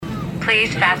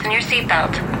Please fasten your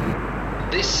seatbelt.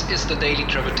 This is the Daily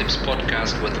Travel Tips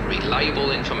podcast with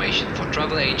reliable information for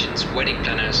travel agents, wedding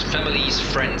planners, families,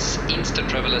 friends, Insta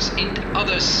travelers, and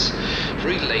others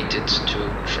related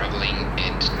to traveling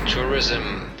and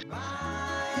tourism.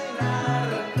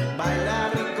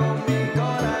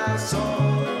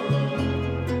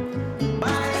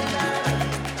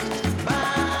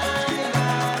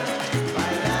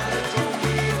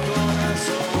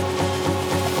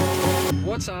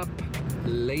 What's up,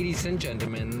 ladies and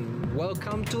gentlemen?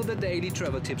 Welcome to the Daily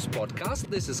Travel Tips podcast.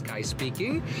 This is Kai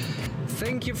speaking.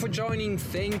 Thank you for joining.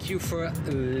 Thank you for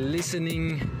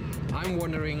listening. I'm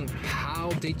wondering,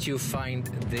 how did you find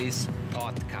this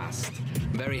podcast?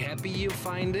 Very happy you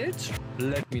find it.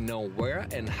 Let me know where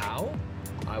and how.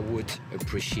 I would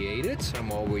appreciate it.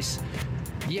 I'm always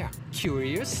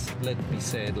curious, let me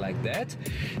say it like that.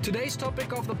 Today's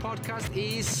topic of the podcast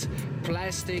is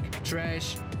plastic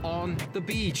trash on the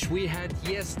beach. We had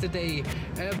yesterday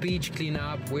a beach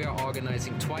cleanup. We are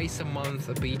organizing twice a month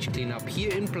a beach cleanup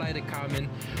here in Playa del Carmen.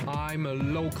 I'm a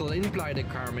local in Playa del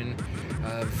Carmen.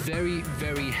 Very,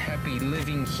 very happy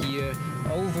living here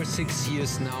over 6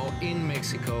 years now in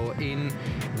Mexico, in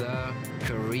the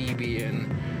Caribbean.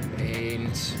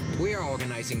 And we are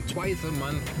organizing twice a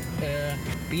month a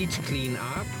beach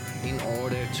cleanup in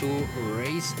order to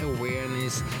raise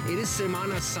awareness. It is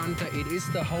Semana Santa, it is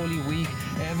the Holy Week.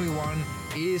 Everyone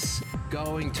is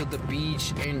going to the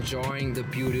beach, enjoying the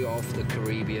beauty of the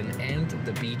Caribbean and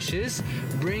the beaches,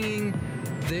 bringing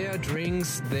their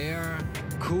drinks, their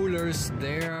coolers,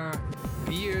 their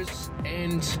beers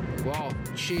and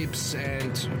chips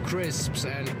and crisps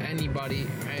and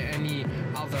any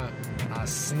other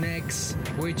snacks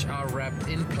which are wrapped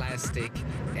in plastic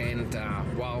and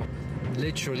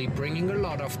literally bringing a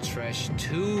lot of trash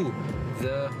to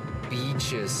the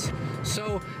beaches.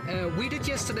 So we did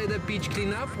yesterday the beach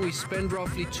cleanup. We spent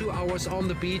roughly 2 hours on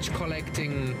the beach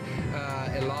collecting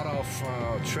a lot of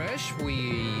trash.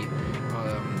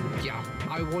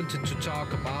 I wanted to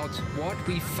talk about what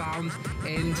we found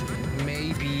and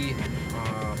maybe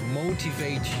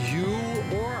motivate you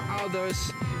or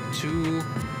others to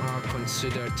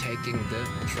consider taking the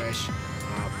trash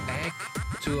back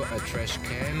to a trash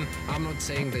can. I'm not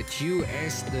saying that you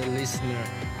as the listener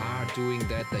are doing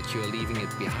that you're leaving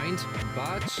it behind,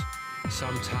 but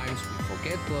sometimes we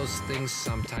forget those things,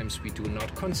 sometimes we do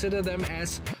not consider them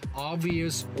as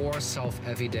obvious or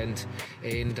self-evident.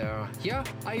 And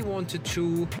I wanted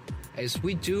to, as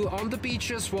we do on the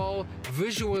beach as well,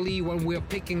 visually when we're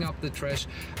picking up the trash,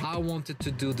 I wanted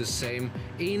to do the same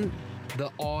in the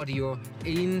audio,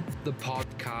 in the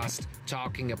podcast,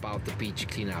 talking about the beach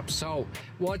cleanup. So,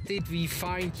 what did we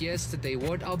find yesterday?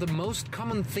 What are the most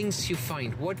common things you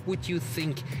find? What would you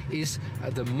think is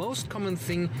the most common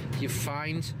thing you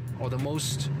find, or the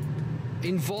most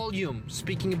in volume?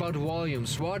 Speaking about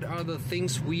volumes, what are the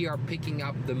things we are picking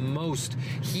up the most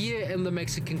here in the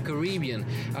Mexican Caribbean?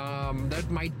 That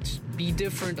might be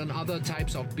different on other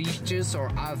types of beaches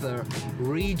or other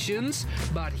regions,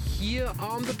 but here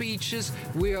on the beaches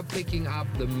we are picking up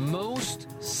the most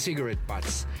cigarette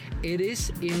butts. It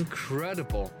is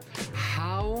incredible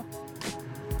how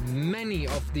many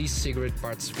of these cigarette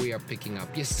butts we are picking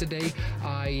up. Yesterday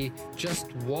I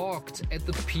just walked at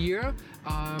the pier.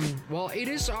 It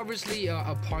is obviously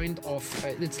a point of,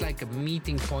 it's like a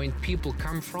meeting point. People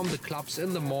come from the clubs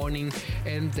in the morning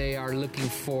and they are looking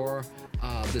for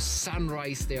the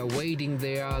sunrise. They are waiting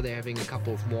there, they're having a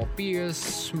couple of more beers,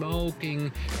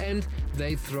 smoking, and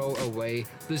they throw away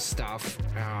the stuff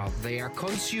they are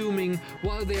consuming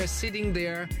while they are sitting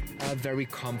there very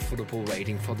comfortable,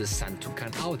 waiting for the sun to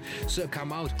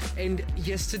come out. And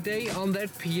yesterday on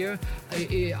that pier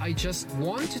I just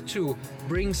wanted to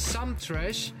bring some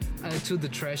trash to the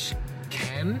trash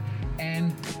can,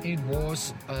 and it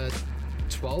was a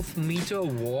 12-meter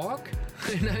walk.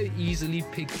 And I easily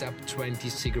picked up 20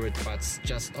 cigarette butts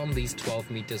just on these 12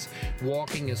 meters,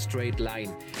 walking a straight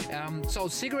line. So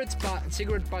cigarette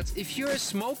butts, if you're a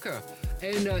smoker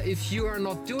and if you are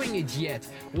not doing it yet,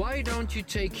 why don't you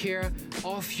take care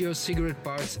of your cigarette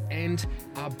butts and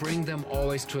bring them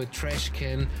always to a trash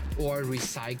can or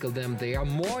recycle them? There are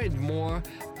more and more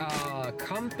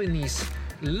companies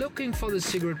looking for the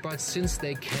cigarette butts, since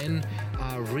they can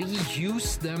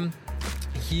reuse them.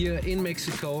 Here in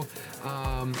Mexico,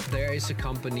 there is a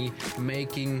company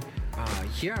making,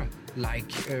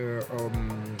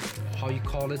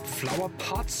 flower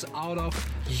pots out of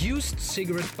used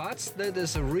cigarette butts. That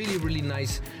is a really, really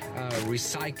nice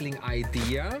recycling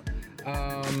idea.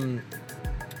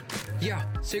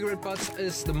 Cigarette butts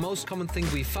is the most common thing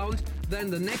we found. Then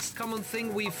the next common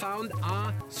thing we found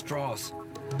are straws.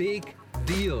 Big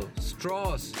deal.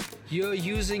 straws. You're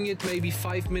using it maybe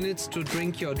 5 minutes to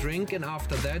drink your drink, and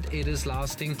after that it is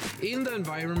lasting in the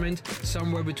environment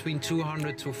somewhere between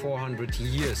 200 to 400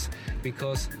 years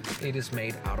because it is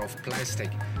made out of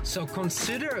plastic. So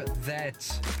consider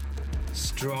that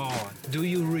straw. Do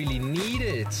you really need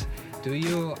it? Do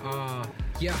you,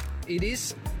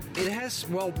 it has,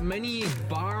 many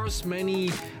bars, many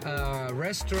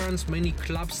restaurants, many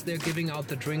clubs, they're giving out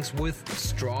the drinks with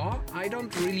straw. I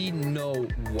don't really know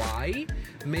why.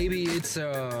 Maybe it's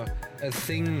a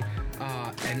thing,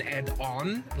 an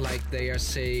add-on, like they are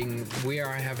saying we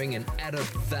are having an added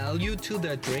value to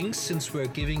the drink since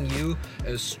we're giving you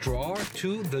a straw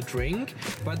to the drink.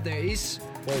 But there is,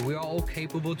 we are all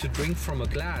capable to drink from a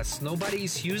glass. Nobody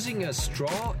is using a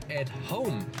straw at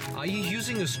home. Are you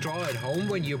using a straw at home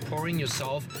when you're pouring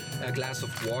yourself a glass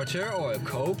of water or a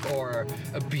Coke or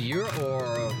a beer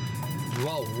or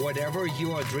whatever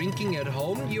you are drinking at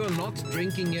home? You are not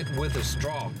drinking it with a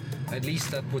straw. At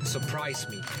least that would surprise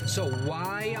me. So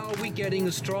why are we getting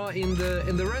a straw in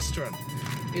the restaurant?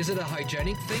 Is it a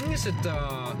hygienic thing? Is it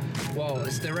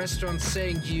is the restaurant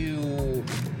saying you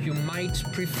might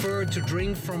prefer to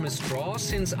drink from a straw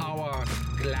since our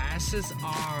glasses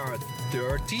are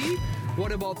dirty?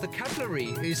 What about the cutlery?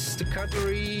 Is the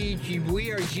cutlery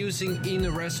we are using in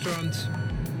a restaurant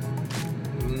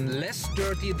less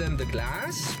dirty than the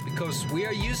glass? Because we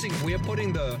are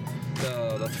putting the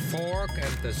fork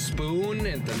and the spoon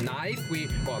and the knife.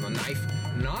 The knife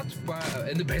not, but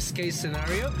in the best case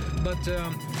scenario. But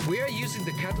we are using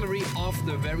the cutlery of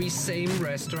the very same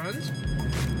restaurant,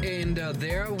 and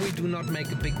there we do not make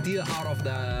a big deal out of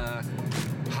the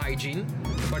hygiene.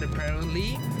 But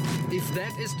apparently, if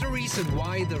that is the reason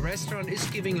why the restaurant is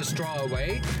giving a straw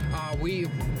away,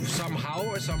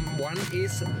 someone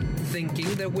is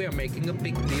thinking that we are making a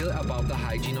big deal about the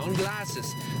hygiene on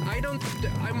glasses.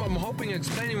 I'm hoping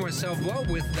explaining myself well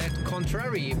with that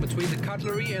contrary between the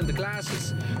cutlery and the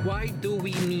glasses. Why do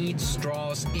we need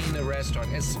straws in a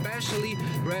restaurant, especially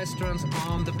restaurants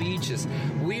on the beaches?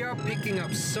 We are picking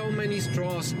up so many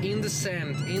straws in the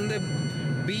sand, in the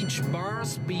beach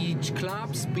bars, beach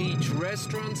clubs, beach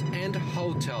restaurants and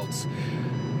hotels.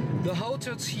 The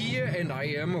hotels here, and I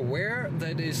am aware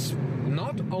that is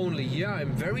not only here,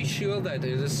 I'm very sure that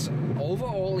it is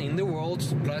overall in the world,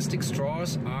 plastic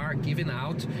straws are given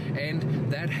out, and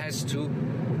that has to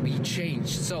be changed.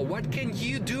 So what can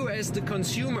you do as the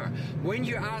consumer when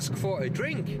you ask for a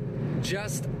drink?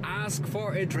 Just ask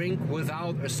for a drink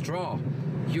without a straw.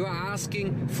 You are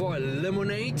asking for a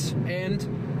lemonade and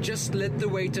just let the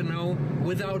waiter know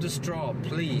without a straw,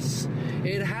 please.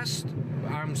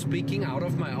 I'm speaking out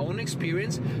of my own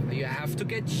experience. You have to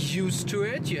get used to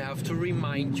it. You have to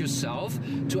remind yourself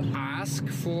to ask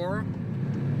for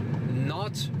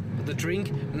the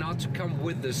drink not to come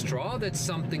with the straw. That's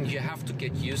something you have to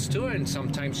get used to, and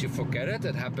sometimes you forget it.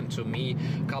 It happened to me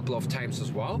a couple of times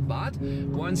as well. But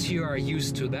once you are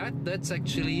used to that, that's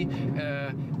actually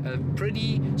a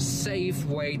pretty safe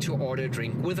way to order a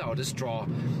drink without a straw.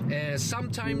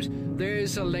 Sometimes there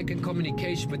is a lack in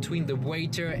communication between the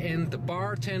waiter and the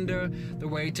bartender. The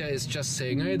waiter is just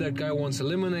saying, hey, that guy wants a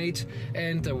lemonade,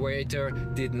 and the waiter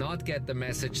did not get the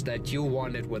message that you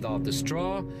want it without the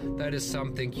straw. That is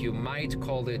something you might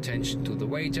call the attention to the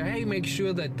waiter. Hey, make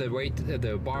sure that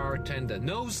the bartender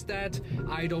knows that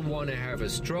I don't want to have a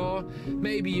straw.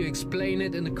 Maybe you explain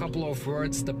it in a couple of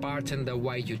words, the bartender,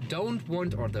 why you don't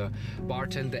want, or the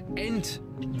bartender and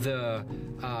the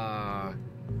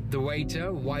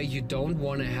waiter, why you don't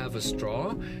want to have a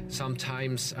straw.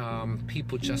 Sometimes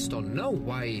people just don't know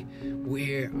why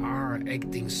we are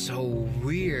acting so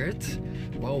weird.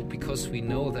 Well, because we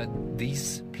know that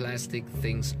these plastic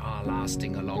things are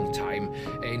lasting a long time.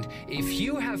 And if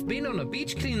you have been on a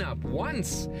beach cleanup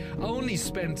once, only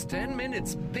spent 10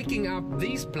 minutes picking up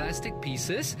these plastic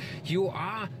pieces, you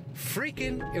are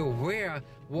freaking aware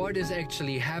what is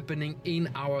actually happening in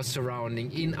our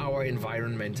surrounding, in our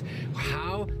environment,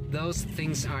 how those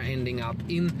things are ending up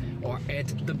in or at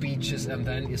the beaches and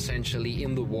then essentially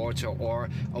in the water or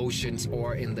oceans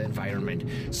or in the environment.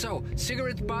 So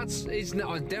cigarette butts is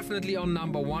now definitely on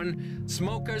number one.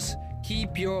 Smokers,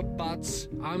 keep your butts,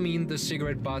 the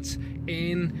cigarette butts,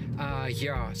 in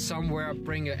somewhere.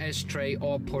 Bring an ashtray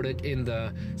or put it in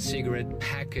the cigarette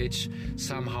package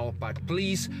somehow, but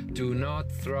please do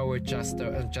not throw it, just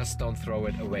don't throw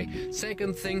it away.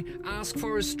 Second thing, ask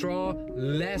for a straw,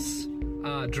 less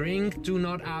drink. Do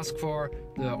not ask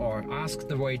ask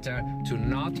the waiter to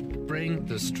not bring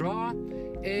the straw.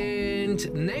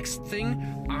 And next thing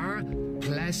are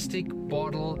plastic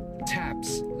bottle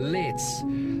taps, lids.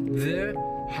 The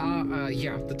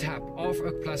the tap of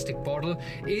a plastic bottle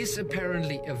is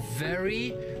apparently a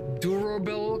very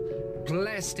durable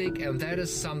plastic, and that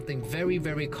is something very,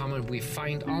 very common we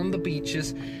find on the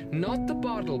beaches. Not the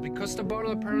bottle, because the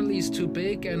bottle apparently is too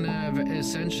big, and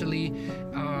essentially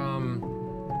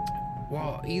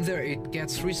either it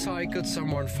gets recycled,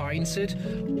 someone finds it,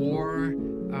 or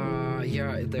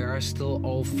they are still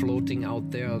all floating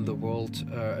out there in the world,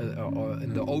 or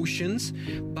in the oceans.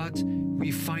 But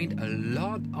we find a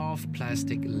lot of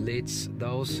plastic lids,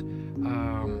 those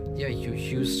you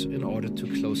use in order to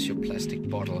close your plastic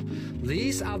bottle.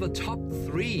 These are the top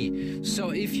 3.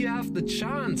 So if you have the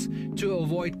chance to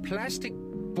avoid plastic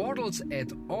bottles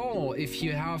at all, if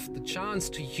you have the chance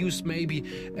to use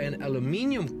maybe an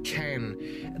aluminium can.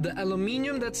 The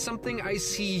aluminium, that's something I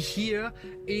see here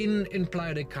in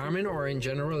Playa del Carmen, or in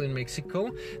general in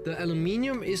Mexico. The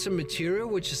aluminium is a material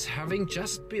which is having,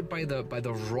 just by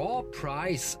the raw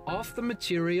price of the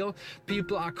material,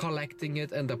 people are collecting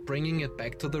it and are bringing it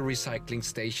back to the recycling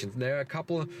station. There are a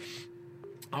couple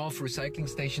of recycling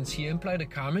stations here in Playa del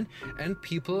Carmen, and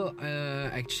people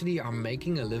actually are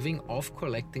making a living off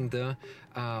collecting the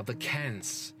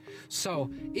cans.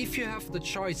 So if you have the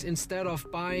choice, instead of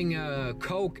buying a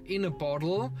Coke in a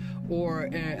bottle, or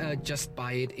just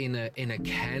buy it in a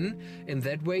can, in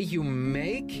that way you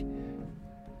make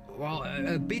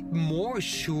a bit more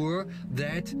sure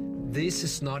that this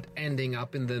is not ending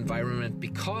up in the environment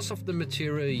because of the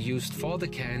material used for the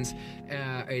cans.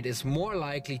 It is more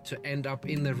likely to end up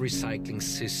in the recycling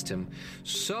system.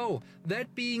 So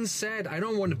that being said, I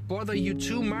don't want to bother you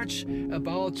too much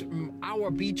about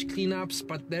our beach cleanups,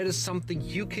 but that is something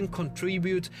you can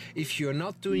contribute if you're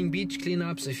not doing beach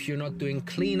cleanups, if you're not doing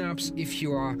cleanups, if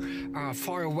you are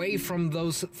far away from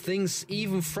those things,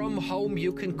 even from home.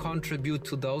 You can contribute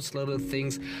to those little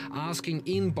things, asking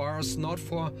in bars, not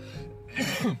for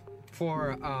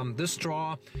the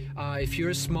straw. If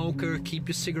you're a smoker, keep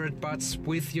your cigarette butts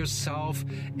with yourself,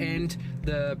 and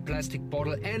the plastic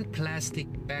bottle and plastic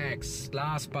bags.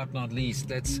 Last but not least,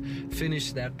 let's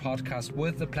finish that podcast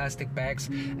with the plastic bags.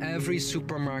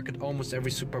 Almost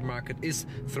every supermarket is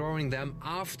throwing them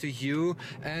after you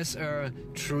as a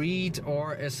treat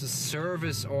or as a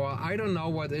service, or I don't know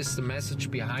what is the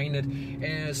message behind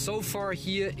it. So far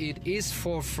here it is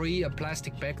for free, a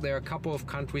plastic bag. There are a couple of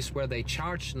countries where they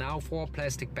charge now for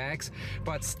plastic bags,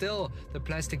 but still the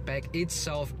plastic bag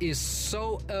itself is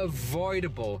so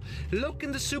avoidable. Look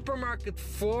in the supermarket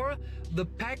for the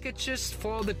packages,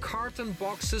 for the carton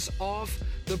boxes of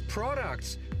the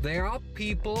products. There are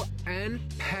people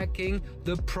unpacking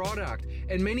the product,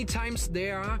 and many times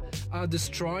they are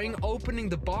destroying, opening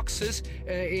the boxes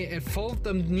and fold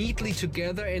them neatly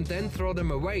together and then throw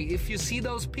them away. If you see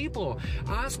those people,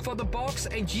 ask for the box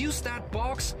and use that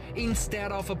box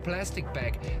instead of a plastic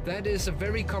bag. That is a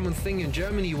very common thing in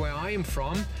Germany, where I am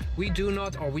from. We do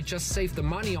not, or we just save the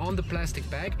money on the plastic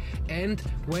bag, and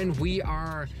when we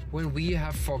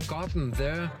have forgotten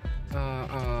the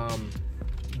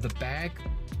bag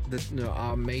that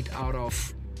are made out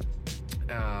of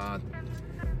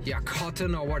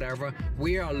cotton or whatever,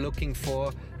 we are looking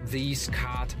for these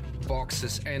card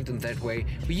boxes, and in that way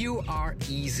you are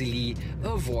easily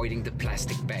avoiding the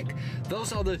plastic bag.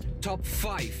 Those are the top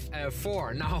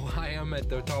 4. Now I am at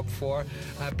the top 4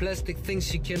 plastic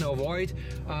things you can avoid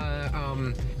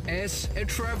as a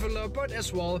traveler, but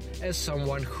as well as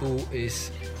someone who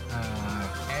is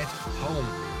at home.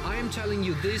 I am telling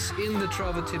you this in the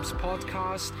Travel Tips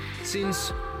podcast,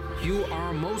 since you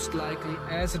are most likely,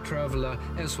 as a traveler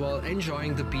as well,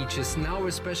 enjoying the beaches. Now,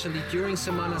 especially during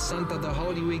Semana Santa, the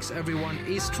Holy Weeks, everyone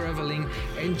is traveling.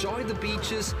 Enjoy the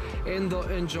beaches and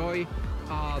enjoy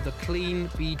the clean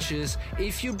beaches.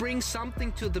 If you bring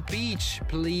something to the beach,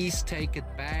 please take it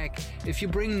back. If you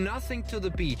bring nothing to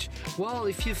the beach, well,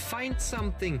 if you find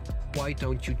something, why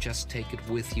don't you just take it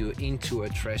with you into a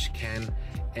trash can?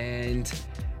 And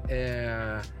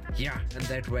and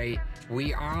that way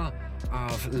we are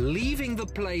leaving the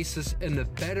places in a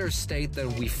better state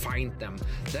than we find them.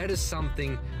 That is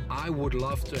something I would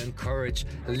love to encourage.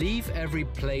 Leave every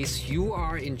place you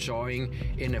are enjoying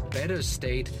in a better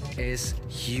state as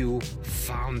you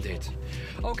found it.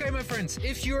 Okay, my friends,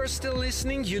 if you are still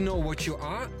listening, you know what you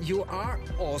are. You are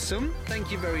awesome. Thank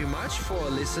you very much for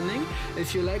listening.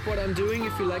 If you like what I'm doing,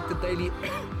 if you like the daily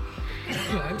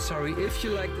if you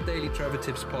like the Daily Travel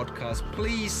Tips podcast,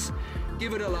 please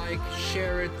give it a like,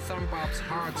 share it, thumb ups,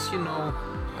 hearts,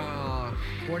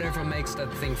 whatever makes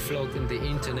that thing float in the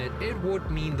internet. It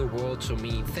would mean the world to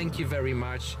me. Thank you very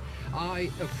much. I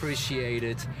appreciate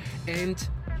it. And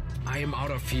I am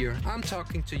out of here. I'm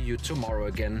talking to you tomorrow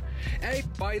again. Hey,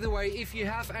 by the way, if you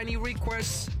have any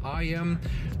requests, I am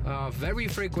very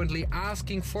frequently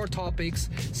asking for topics.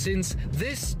 Since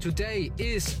this today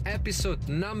is episode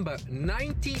number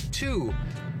 92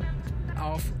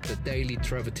 of the Daily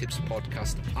Travel Tips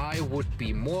podcast, I would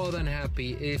be more than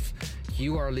happy if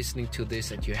you are listening to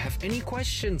this and you have any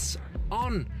questions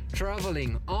on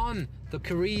traveling, on the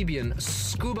Caribbean,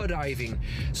 scuba diving,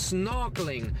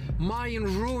 snorkeling, Mayan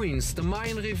ruins, the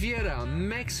Mayan Riviera,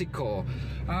 Mexico,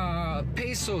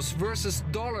 pesos versus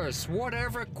dollars,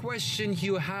 whatever question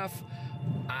you have,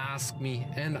 ask me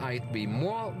and I'd be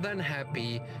more than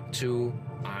happy to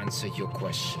answer your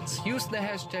questions. Use the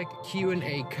hashtag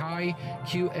Q&A-Kai,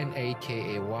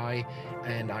 Q&A-K-A-Y,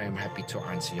 and I am happy to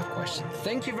answer your question.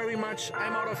 Thank you very much.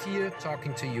 I'm out of here,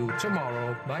 talking to you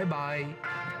tomorrow. Bye bye.